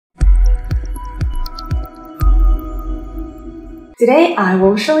Today I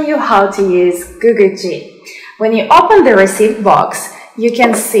will show you how to use GUGUG. When you open the receipt box, you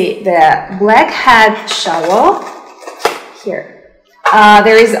can see the black head shower here.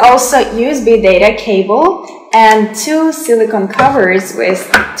 There is also USB data cable and two silicone covers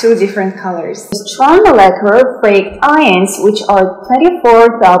with two different colors. Strong molecular flake ions, which are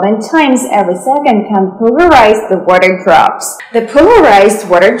 24,000 times every second, can pulverize the water drops. The pulverized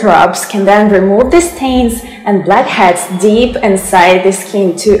water drops can then remove the stains and blackheads deep inside the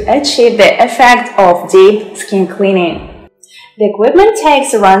skin to achieve the effect of deep skin cleaning. The equipment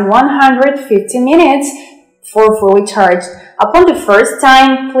takes around 150 minutes for fully charged. Upon the first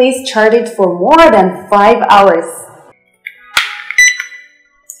time, please charge it for more than 5 hours.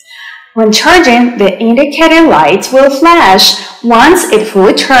 When charging, the indicator lights will flash. Once it's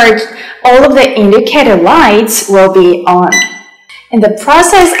fully charged, all of the indicator lights will be on. In the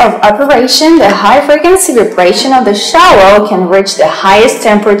process of operation, the high-frequency vibration of the shower can reach the highest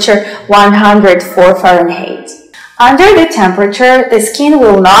temperature, 104 Fahrenheit. Under the temperature, the skin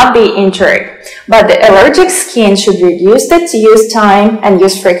will not be injured, but the allergic skin should reduce its use time and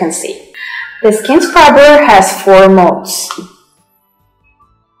use frequency. The skin scrubber has 4 modes: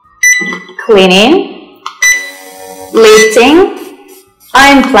 cleaning, lifting,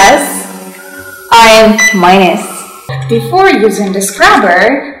 iron plus, iron minus. Before using the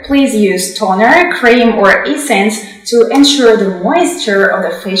scrubber, please use toner, cream or essence to ensure the moisture of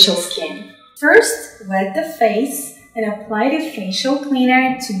the facial skin. First, wet the face and apply the facial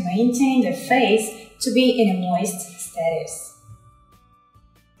cleaner to maintain the face to be in a moist status.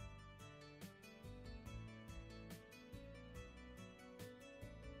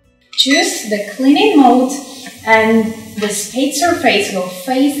 Choose the cleaning mode and the spade surface will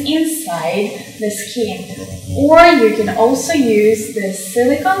face inside the skin, or you can also use the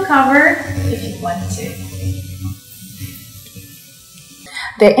silicone cover if you want to.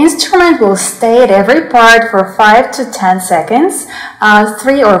 The instrument will stay at every part for 5 to 10 seconds,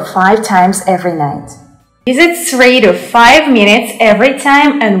 3 or 5 times every night. Use it 3 to 5 minutes every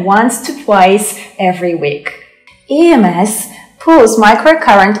time and once to twice every week. EMS pulse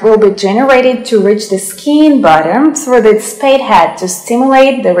microcurrent will be generated to reach the skin bottom through the spade head to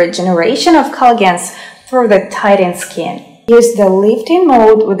stimulate the regeneration of collagens through the tightened skin. Use the lifting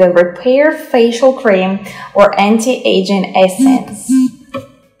mode with the repair facial cream or anti-aging essence.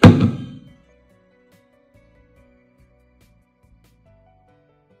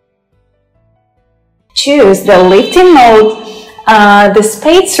 Choose the lifting mode. The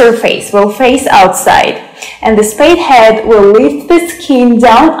spade surface will face outside, and the spade head will lift the skin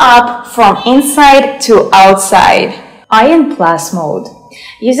down up from inside to outside. Iron plus mode.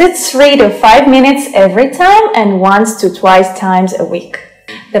 Use it 3 to 5 minutes every time and once to twice times a week.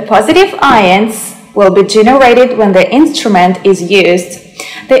 The positive ions will be generated when the instrument is used.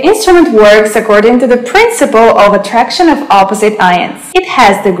 The instrument works according to the principle of attraction of opposite ions. It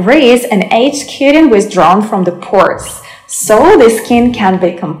has the grease and aged cutin withdrawn from the pores, so the skin can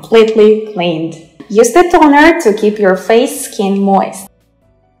be completely cleaned. Use the toner to keep your face skin moist.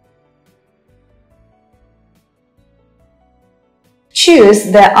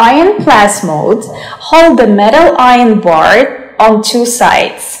 Choose the Iron Plus mode. Hold the metal iron bar on 2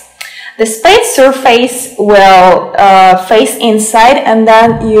 sides. The spade surface will face inside, and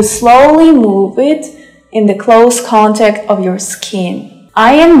then you slowly move it in the close contact of your skin.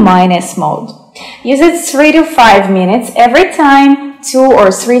 Iron minus mode. Use it 3 to 5 minutes every time, 2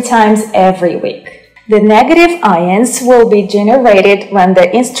 or 3 times every week. The negative ions will be generated when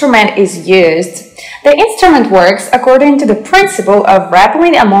the instrument is used. The instrument works according to the principle of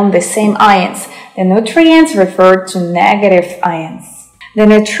rappelling among the same ions. The nutrients refer to negative ions. The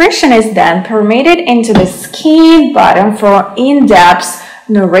nutrition is then permeated into the skin bottom for in-depth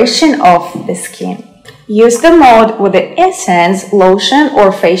nourishing of the skin. Use the mode with the essence, lotion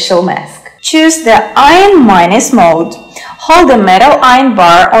or facial mask. Choose the Iron minus mode. Hold the metal iron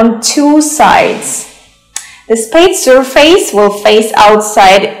bar on 2 sides. The spade surface will face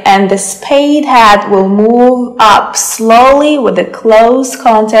outside and the spade head will move up slowly with a close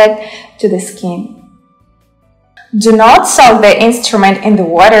contact to the skin. Do not soak the instrument in the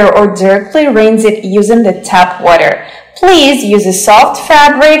water or directly rinse it using the tap water. Please use a soft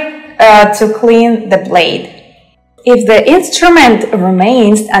fabric to clean the blade. If the instrument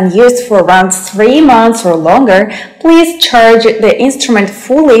remains unused for around 3 months or longer, please charge the instrument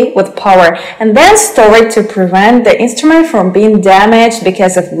fully with power and then store it to prevent the instrument from being damaged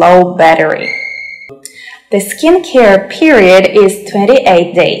because of low battery. The skincare period is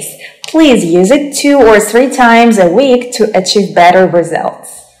 28 days. Please use it 2 or 3 times a week to achieve better results.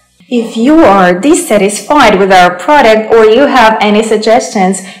 If you are dissatisfied with our product or you have any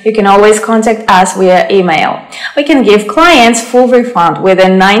suggestions, you can always contact us via email. We can give clients full refund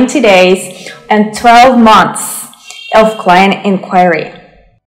within 90 days and 12 months of client inquiry.